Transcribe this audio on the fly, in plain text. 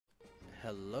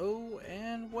Hello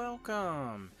and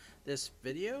welcome. This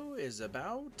video is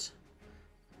about,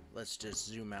 let's just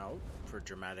zoom out for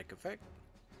dramatic effect,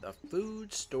 the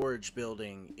food storage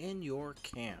building in your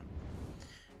camp.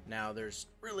 Now there's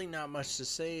really not much to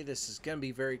say. This is gonna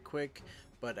be very quick,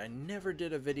 but I never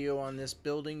did a video on this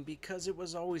building because it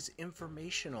was always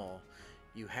informational.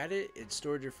 You had it, it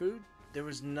stored your food, there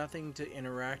was nothing to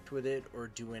interact with it or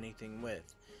do anything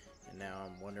with. And now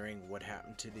I'm wondering what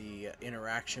happened to the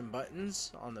interaction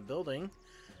buttons on the building.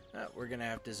 We're gonna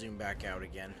have to zoom back out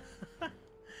again.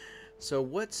 So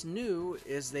what's new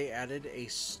is they added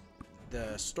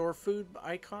the store food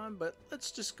icon, but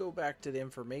let's just go back to the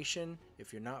information.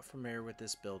 If you're not familiar with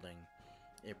this building,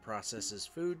 it processes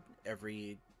food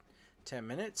every 10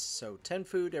 minutes, so 10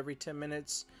 food every 10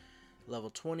 minutes.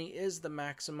 Level 20 is the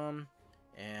maximum,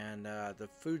 and the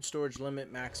food storage limit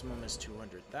maximum is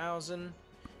 200,000.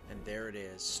 And there it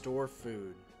is, store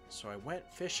food. So I went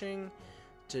fishing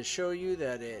to show you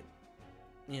that it,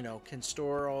 can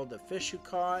store all the fish you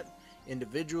caught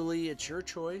individually. It's your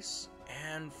choice,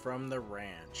 and from the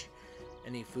ranch,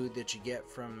 any food that you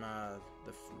get from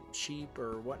the sheep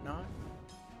or whatnot.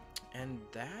 And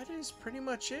that is pretty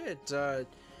much it.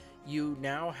 You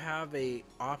now have a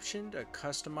option to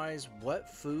customize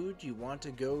what food you want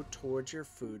to go towards your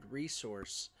food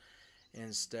resource,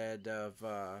 instead of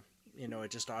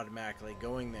it just automatically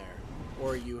going there,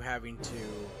 or you having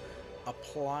to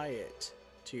apply it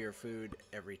to your food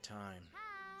every time.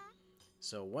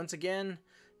 So once again,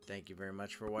 thank you very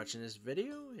much for watching this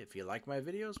video. If you like my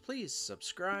videos, please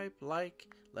subscribe, like,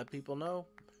 let people know.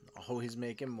 Always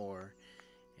making more.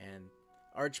 And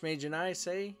Archmage and I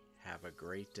say, have a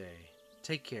great day.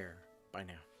 Take care. Bye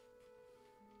now.